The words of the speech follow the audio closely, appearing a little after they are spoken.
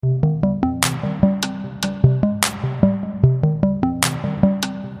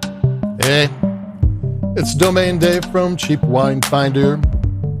Hey, it's Domain Dave from Cheap Wine Finder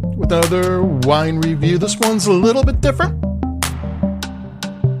with another wine review. This one's a little bit different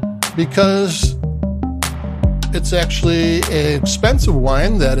because it's actually an expensive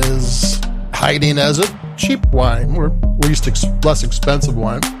wine that is hiding as a cheap wine, or at least less expensive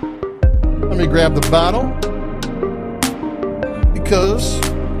wine. Let me grab the bottle because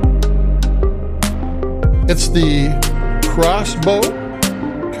it's the Crossbow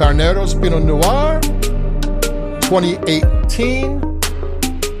Carneros Pinot Noir 2018.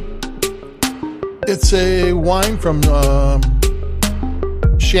 It's a wine from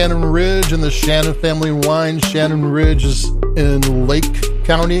Shannon Ridge and the Shannon family wine. Shannon Ridge is in Lake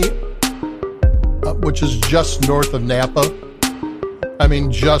County, which is just north of Napa. I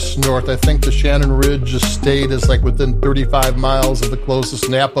mean, just north. I think the Shannon Ridge estate is like within 35 miles of the closest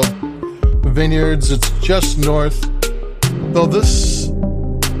Napa vineyards. It's just north. Though this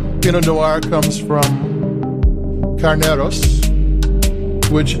Pinot Noir comes from Carneros,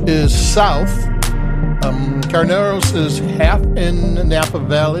 which is south. Carneros is half in Napa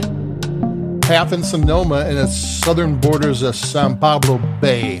Valley, half in Sonoma, and its southern borders of San Pablo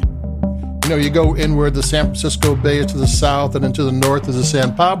Bay. You know, you go inward, the San Francisco Bay is to the south, and then to the north is the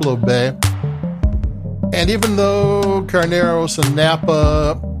San Pablo Bay. And even though Carneros and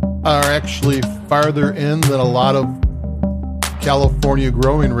Napa are actually farther in than a lot of California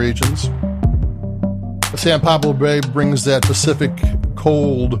growing regions, the San Pablo Bay brings that Pacific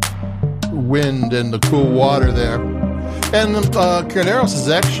cold wind and the cool water there. And Carneros is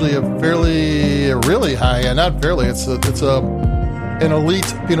actually really high, and not fairly, it's an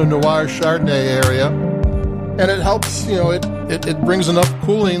elite Pinot Noir Chardonnay area, and it helps, it brings enough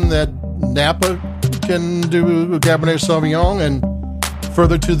cooling that Napa can do Cabernet Sauvignon. And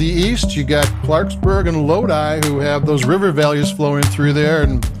further to the east, you got Clarksburg and Lodi, who have those river valleys flowing through there,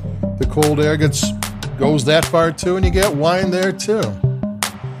 and the cold air goes that far too, and you get wine there too.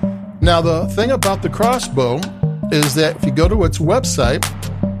 Now, the thing about the Crossbow is that if you go to its website,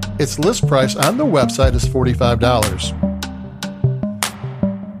 its list price on the website is $45.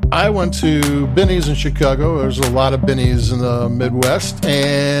 I went to Binny's in Chicago. There's a lot of Binny's in the Midwest,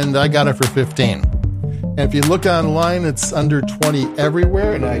 and I got it for $15. And if you look online, it's under $20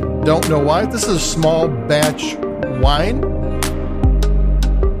 everywhere, and I don't know why. This is a small batch wine,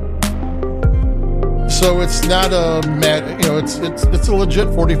 so it's not it's a legit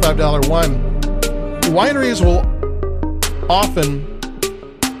 $45 wine. Wineries will often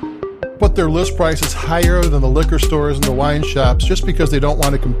put their list prices higher than the liquor stores and the wine shops just because they don't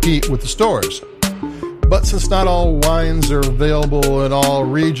want to compete with the stores. But since not all wines are available in all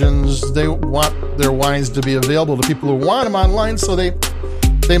regions, they want their wines to be available to people who want them online, so they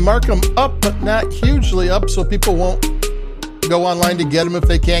mark them up, but not hugely up, so people won't go online to get them if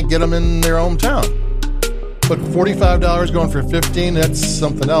they can't get them in their hometown. But $45 going for $15, that's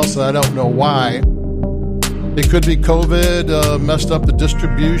something else, and I don't know why. It could be COVID messed up the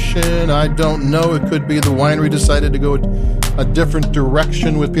distribution. I don't know. It could be the winery decided to go a different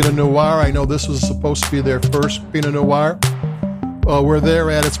direction with Pinot Noir. I know this was supposed to be their first Pinot Noir. Where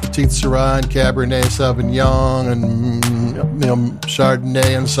they're at, it's Petite Sirah and Cabernet Sauvignon and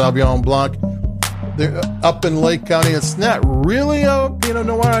Chardonnay and Sauvignon Blanc. They're up in Lake County. It's not really a Pinot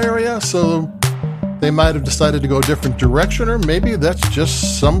Noir area, so they might have decided to go a different direction, or maybe that's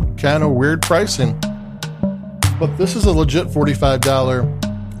just some kind of weird pricing. But this is a legit $45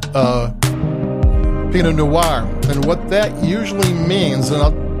 Pinot Noir. And what that usually means, and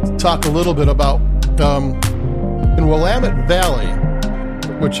I'll talk a little bit about, in Willamette Valley,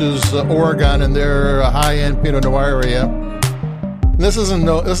 which is Oregon, and they're a high-end Pinot Noir area. And this isn't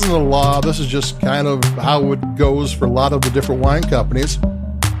a law. This is just kind of how it goes for a lot of the different wine companies.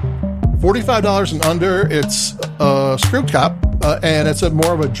 $45 and under, it's a screw top, and it's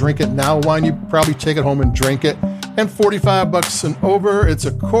more of a drink it now wine. You probably take it home and drink it. And $45 and over, it's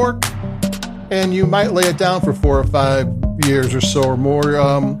a cork, and you might lay it down for 4 or 5 years or so or more,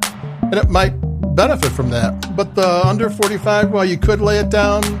 and it might benefit from that. But the under 45, well, you could lay it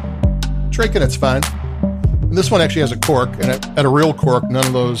down, drinking it's fine. And this one actually has a cork, and a real cork, none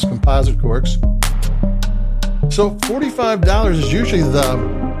of those composite corks. So $45 is usually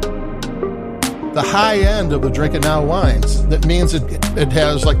the high end of the drink it now wines. That means it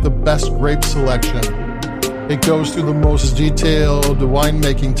has like the best grape selection. It goes through the most detailed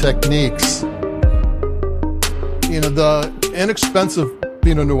winemaking techniques. The inexpensive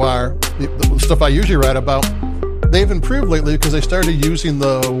Pinot Noir, the stuff I usually write about, they've improved lately because they started using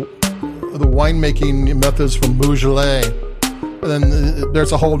the winemaking methods from Beaujolais. And then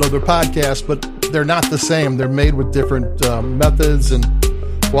there's a whole other podcast, but they're not the same. They're made with different methods, and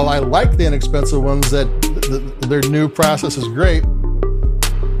while I like the inexpensive ones, that their new process is great,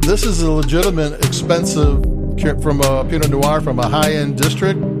 this is a legitimate expensive from a Pinot Noir from a high-end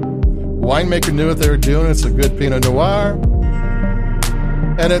district. Winemaker knew what they were doing. It's a good Pinot Noir.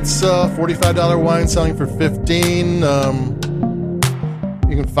 And it's a $45 wine selling for $15.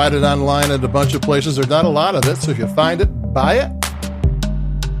 You can find it online at a bunch of places. There's not a lot of it, so if you find it, buy it.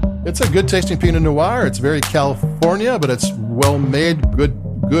 It's a good tasting Pinot Noir. It's very California, but it's well made, good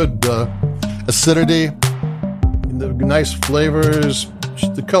acidity, nice flavors.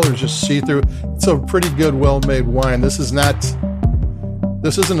 The colors just see through. It's a pretty good, well-made wine. This isn't a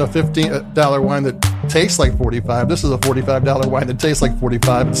 $15 wine that tastes like $45. This is a $45 wine that tastes like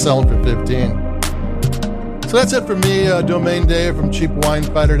 $45 and selling for $15. So that's it for me, Domain Dave from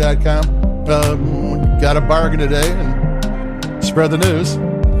CheapWineFighter.com. Got a bargain today and spread the news.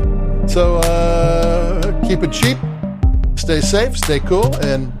 So keep it cheap, stay safe, stay cool,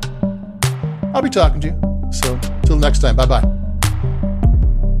 and I'll be talking to you. So till next time, bye-bye.